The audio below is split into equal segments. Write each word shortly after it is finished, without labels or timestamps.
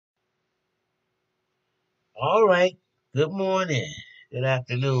All right. Good morning. Good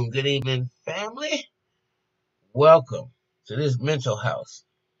afternoon. Good evening, family. Welcome to this mental house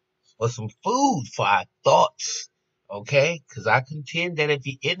for some food for our thoughts. Okay? Because I contend that if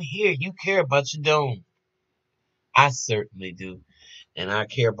you're in here, you care about your dome. I certainly do. And I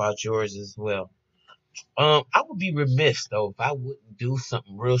care about yours as well. I would be remiss though if I wouldn't do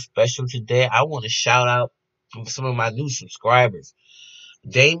something real special today. I want to shout out some of my new subscribers.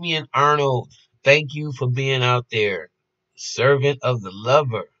 Damian Arnold, thank you for being out there. Servant of the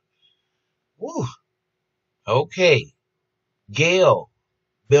lover. Woo. Okay. Gail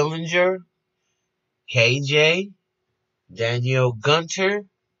Billinger, KJ, Daniel Gunter,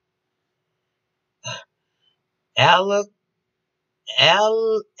 Al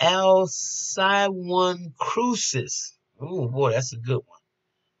Alcyon Crucis. Oh boy, that's a good one.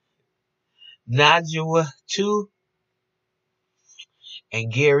 Najwa 2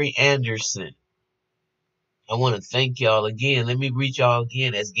 and Gary Anderson. I want to thank y'all again. Let me reach y'all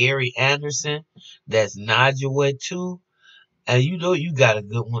again. That's Gary Anderson. That's Najwa 2. And you know you got a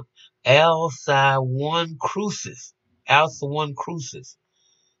good one. Alcyon Crucis. Alcyon Crucis.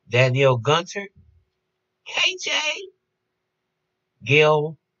 Daniel Gunter, KJ,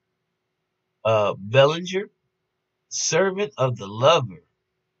 Gail Bellinger, servant of the lover.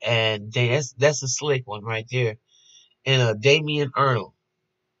 And that's a slick one right there. And Damian Arnold.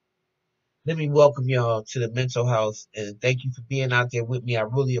 Let me welcome y'all to the mental house and thank you for being out there with me. I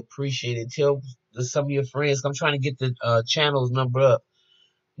really appreciate it. Tell some of your friends. I'm trying to get the channel's number up.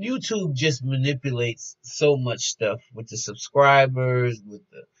 YouTube just manipulates so much stuff with the subscribers, with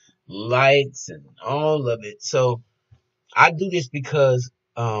the likes and all of it. So I do this because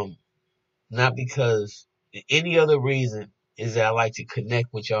not because any other reason is that I like to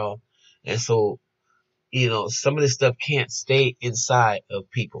connect with y'all. And so, some of this stuff can't stay inside of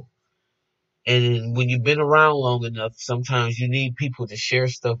people. And when you've been around long enough, sometimes you need people to share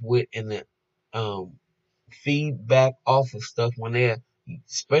stuff with and to feedback off of stuff when they're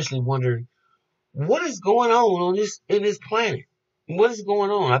especially wondering what is going on this in this planet. What is going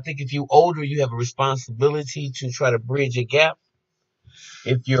on? I think if you're older, you have a responsibility to try to bridge a gap.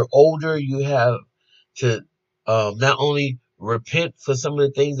 If you're older, you have to not only repent for some of the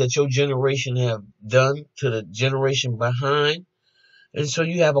things that your generation have done to the generation behind, and so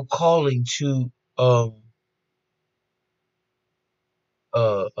you have a calling to uh,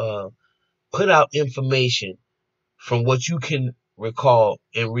 uh, put out information from what you can recall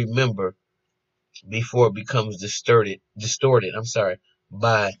and remember before it becomes distorted. I'm sorry,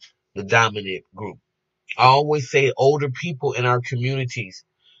 by the dominant group. I always say older people in our communities,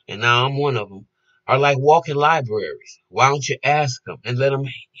 and now I'm one of them, are like walking libraries. Why don't you ask them and let them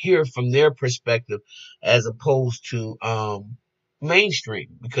hear from their perspective as opposed to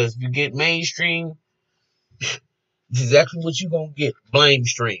mainstream? Because if you get mainstream, it's exactly what you're going to get, blame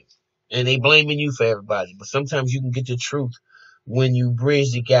stream. And they blaming you for everybody. But sometimes you can get the truth when you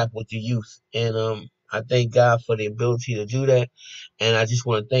bridge the gap with the youth. And I thank God for the ability to do that. And I just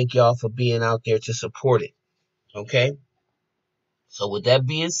want to thank y'all for being out there to support it. Okay? So with that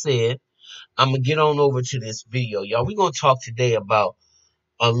being said, I'm gonna get on over to this video, y'all. We're gonna talk today about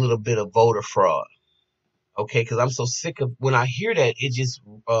a little bit of voter fraud, okay? Because I'm so sick of when I hear that, it just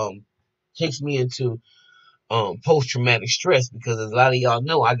takes me into post-traumatic stress. Because as a lot of y'all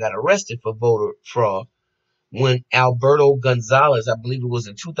know, I got arrested for voter fraud when Alberto Gonzales, I believe it was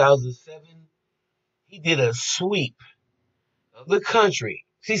in 2007, he did a sweep of the country.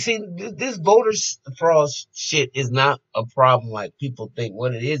 See, this voter fraud shit is not a problem like people think.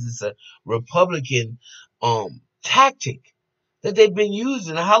 What it is, it's a Republican tactic that they've been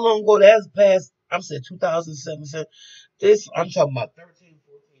using. How long ago that's passed? I'm saying 2007. So this, I'm talking about 13,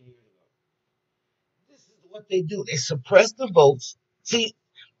 14 years ago. This is what they do. They suppress the votes. See,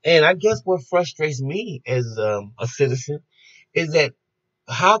 and I guess what frustrates me as a citizen is that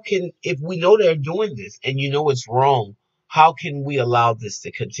how can, if we know they're doing this and you know it's wrong, how can we allow this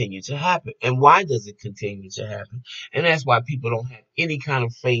to continue to happen? And why does it continue to happen? And that's why people don't have any kind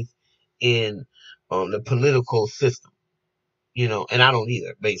of faith in the political system, and I don't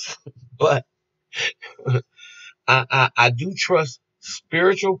either, basically. But I do trust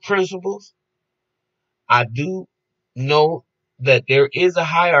spiritual principles. I do know that there is a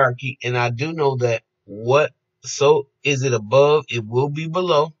hierarchy, and I do know that so is it above, it will be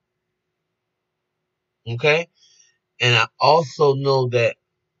below. Okay. And I also know that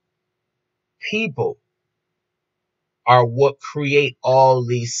people are what create all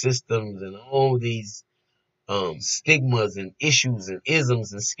these systems and all these stigmas and issues and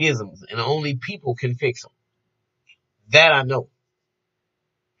isms and schisms, and only people can fix them. That I know,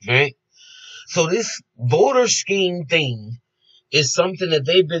 right? So this voter scheme thing is something that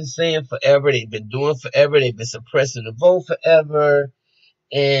they've been saying forever. They've been doing forever. They've been suppressing the vote forever.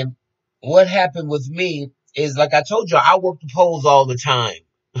 And what happened with me is, like I told you, I work the polls all the time.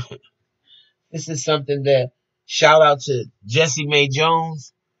 This is something that, shout out to Jessie Mae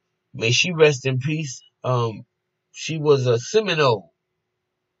Jones. May she rest in peace. She was a Seminole,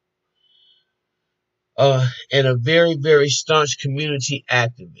 and a very, very staunch community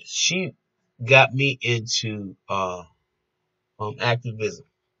activist. She got me into activism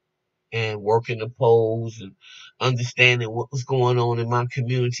and working the polls and understanding what was going on in my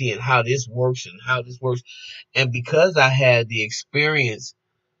community and how this works and how this works. And because I had the experience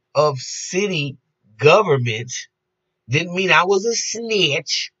of city government, didn't mean I was a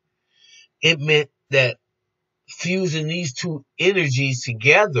snitch. It meant that fusing these two energies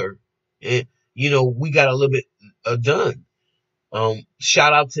together, and we got a little bit done.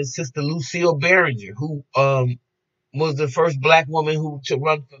 Shout out to Sister Lucille Barringer, who was the first black woman to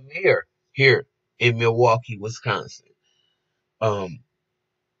run for mayor here in Milwaukee, Wisconsin.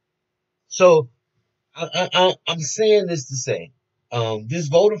 So I'm saying this to say, this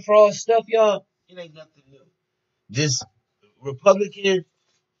voter fraud stuff, y'all, it ain't nothing new. This Republican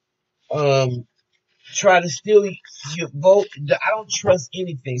try to steal your vote. I don't trust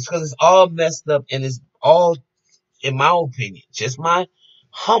anything because it's all messed up, and it's all, in my opinion, just my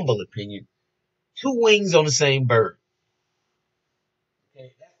humble opinion, two wings on the same bird.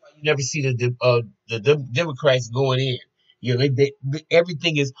 Okay, that's why you never see the Democrats going in.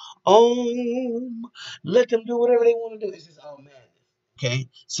 Everything is, oh, let them do whatever they want to do. It's just all madness. Okay,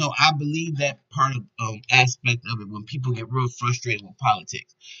 so I believe that part of aspect of it when people get real frustrated with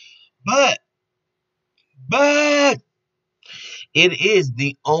politics, but but it is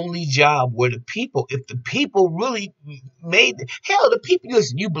the only job where the people, if the people really made, hell, the people,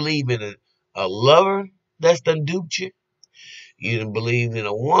 listen, you believe in a lover that's done duped you. You done believe in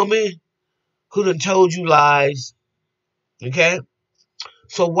a woman who done told you lies. Okay?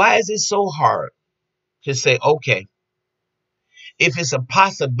 So why is it so hard to say, okay, if it's a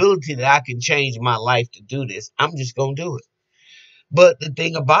possibility that I can change my life to do this, I'm just going to do it. But the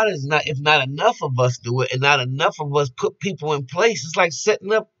thing about it is, if not enough of us do it and not enough of us put people in place, it's like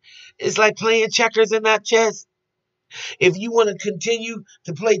it's like playing checkers and not chess. If you want to continue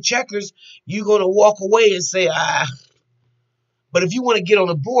to play checkers, you're going to walk away and say, ah. But if you want to get on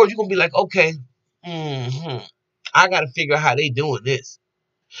the board, you're going to be like, okay, I got to figure out how they doing this.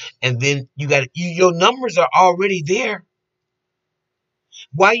 And then your numbers are already there.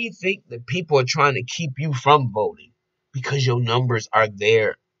 Why do you think that people are trying to keep you from voting? Because your numbers are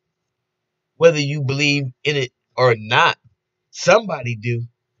there. Whether you believe in it or not, somebody do.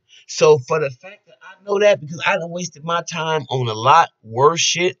 So for the fact that I know that, because I done wasted my time on a lot worse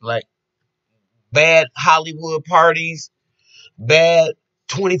shit, like bad Hollywood parties, bad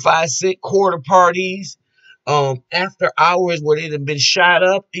 25-cent quarter parties, after hours where they done been shot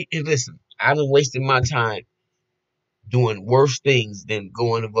up. And listen, I done wasted my time doing worse things than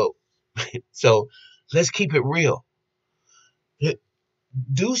going to vote. So let's keep it real.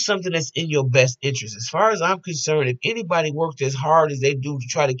 Do something that's in your best interest. As far as I'm concerned, if anybody worked as hard as they do to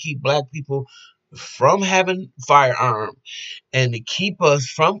try to keep black people from having firearms and to keep us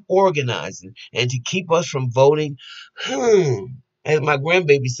from organizing and to keep us from voting, as my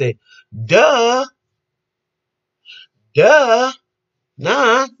grandbaby said, duh, nah,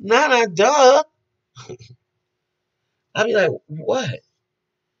 duh. I'd be like, what?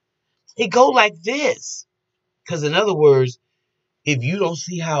 It go like this. Because in other words, if you don't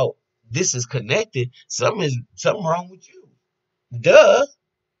see how this is connected, something wrong with you. Duh.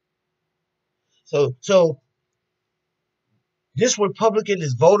 So this Republican,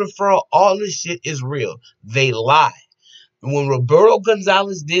 this voter fraud, all this shit is real. They lie. When Roberto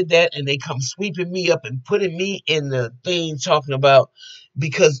Gonzales did that and they come sweeping me up and putting me in the thing talking about,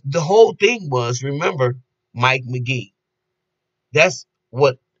 because the whole thing was, remember, Mike McGee. That's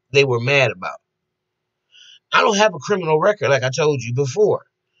what they were mad about. I don't have a criminal record like I told you before.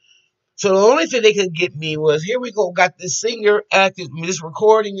 So the only thing they could get me was, here we go, got this singer, this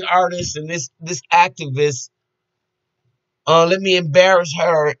recording artist, and this activist. Let me embarrass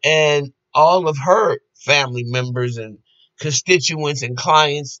her and all of her family members and constituents and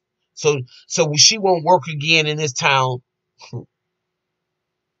clients, so she won't work again in this town. We're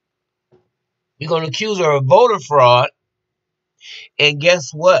gonna accuse her of voter fraud, and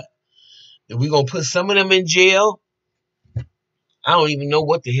guess what? We're gonna put some of them in jail. I don't even know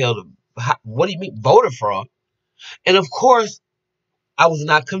what the hell. What do you mean voter fraud? And of course, I was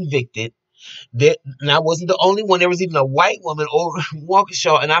not convicted. And I wasn't the only one. There was even a white woman over in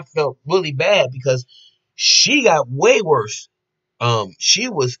Waukesha, and I felt really bad because she got way worse. She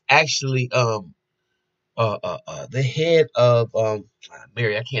was actually the head of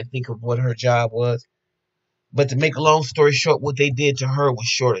Mary. I can't think of what her job was, but to make a long story short, what they did to her was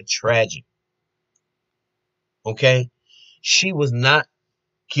short of tragic. Okay, she was not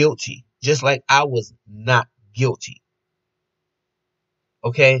guilty, just like I was not guilty.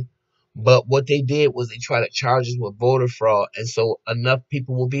 Okay, but what they did was they tried to charge us with voter fraud, and so enough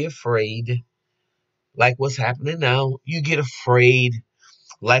people will be afraid, like what's happening now. You get afraid,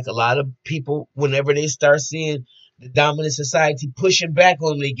 like a lot of people, whenever they start seeing the dominant society pushing back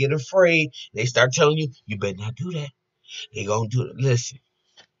on them, they get afraid. They start telling you, you better not do that. They gonna do it. Listen,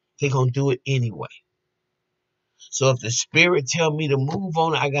 they gonna do it anyway. So if the spirit tell me to move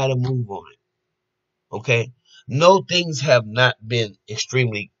on it, I gotta move on it. Okay. No, things have not been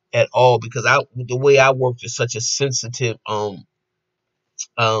extremely at all because the way I work is such a sensitive um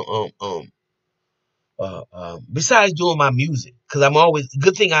um um besides doing my music, because I'm always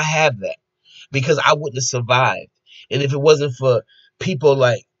good thing I have that, because I wouldn't have survived. And if it wasn't for people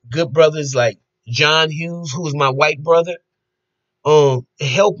like good brothers like John Hughes, who was my white brother,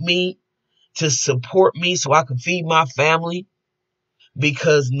 helped me to support me so I could feed my family,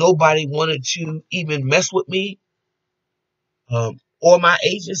 because nobody wanted to even mess with me, or my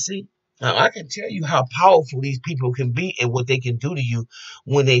agency. Now, I can tell you how powerful these people can be and what they can do to you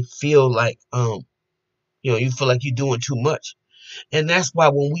when they feel like, you feel like you're doing too much. And that's why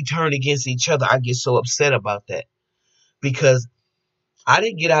when we turn against each other, I get so upset about that, because I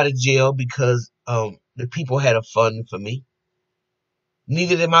didn't get out of jail because the people had a fund for me.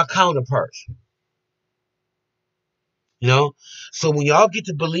 Neither did my counterparts. You know, so when y'all get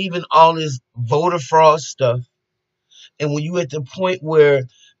to believe in all this voter fraud stuff, and when you at the point where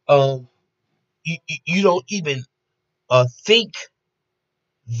um, you don't even think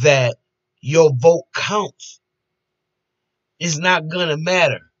that your vote counts, it's not gonna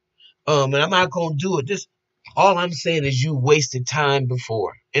matter. And I'm not gonna do it. This all I'm saying is you wasted time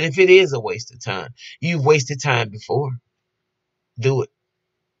before. And if it is a waste of time, you've wasted time before. Do it.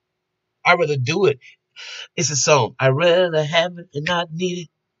 I'd rather do it. It's a song. I'd rather have it and not need it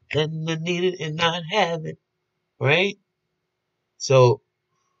than to need it and not have it. Right? So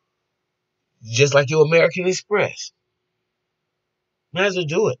just like your American Express. Might as well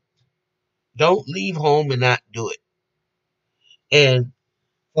do it. Don't leave home and not do it. And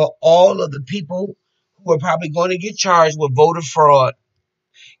for all of the people who are probably going to get charged with voter fraud,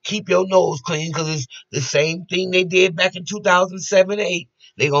 keep your nose clean, because it's the same thing they did back in 2007, 8.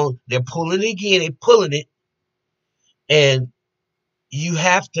 They're pulling it again. They're pulling it, and you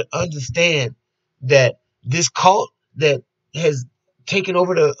have to understand that this cult that has taken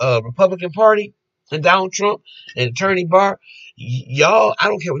over the Republican Party and Donald Trump and Attorney Barr, y'all, I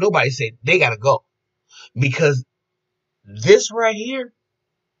don't care what nobody say, they gotta go, because this right here,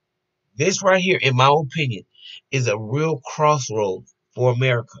 in my opinion, is a real crossroad for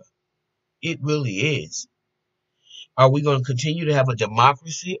America. It really is. Are we going to continue to have a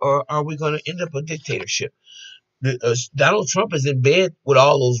democracy, or are we going to end up a dictatorship? Donald Trump is in bed with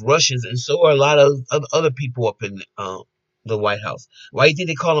all those Russians, and so are a lot of other people up in the White House. Why do you think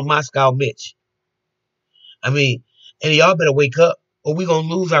they call him Moscow Mitch? I mean, and y'all better wake up, or we're going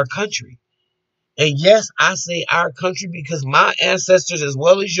to lose our country. And yes, I say our country because my ancestors, as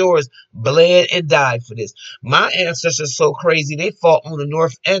well as yours, bled and died for this. My ancestors are so crazy, they fought on the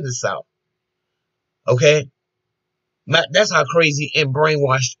North and the South. Okay? That's how crazy and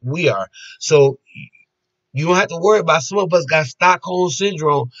brainwashed we are. So you don't have to worry about, some of us got Stockholm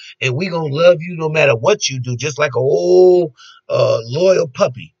syndrome, and we gonna love you no matter what you do, just like a old loyal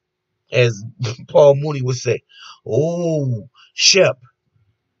puppy, as Paul Mooney would say. Oh, Shep.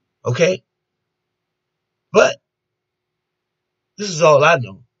 Okay? But this is all I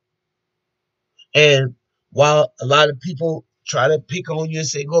know. And while a lot of people try to pick on you and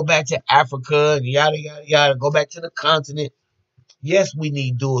say, go back to Africa and yada, yada, yada, go back to the continent, yes, we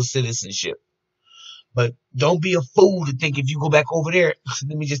need dual citizenship. But don't be a fool to think if you go back over there,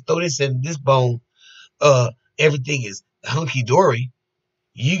 let me just throw this in this bone, everything is hunky dory.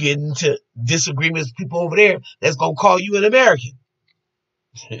 You get into disagreements with people over there that's gonna call you an American.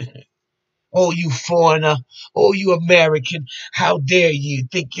 Oh, you foreigner. Oh, you American. How dare you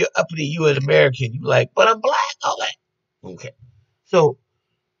think you're uppity, you an American. You like, but I'm black. Okay. Okay. So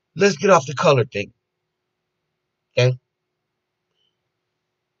let's get off the color thing. Okay.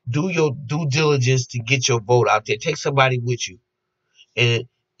 Do your due diligence to get your vote out there. Take somebody with you. And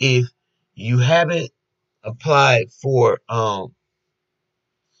if you haven't applied for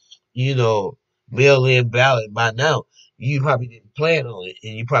mail-in ballot by now, you probably didn't plan on it,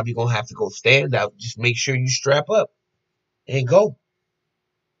 and you probably gonna have to go stand out. Just make sure you strap up and go.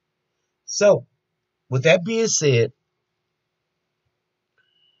 So, with that being said,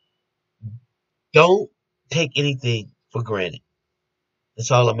 don't take anything for granted.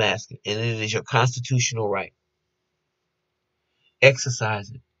 That's all I'm asking. And it is your constitutional right.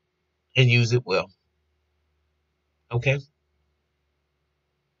 Exercise it and use it well. Okay?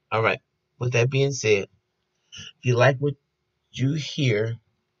 All right. With that being said, if you like what you hear,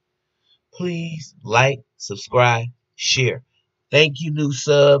 please like, subscribe, share. Thank you, new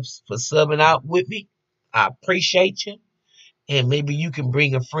subs, for subbing out with me. I appreciate you. And maybe you can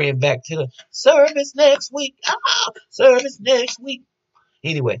bring a friend back to the service next week. Service next week.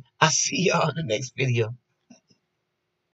 Anyway, I'll see y'all in the next video.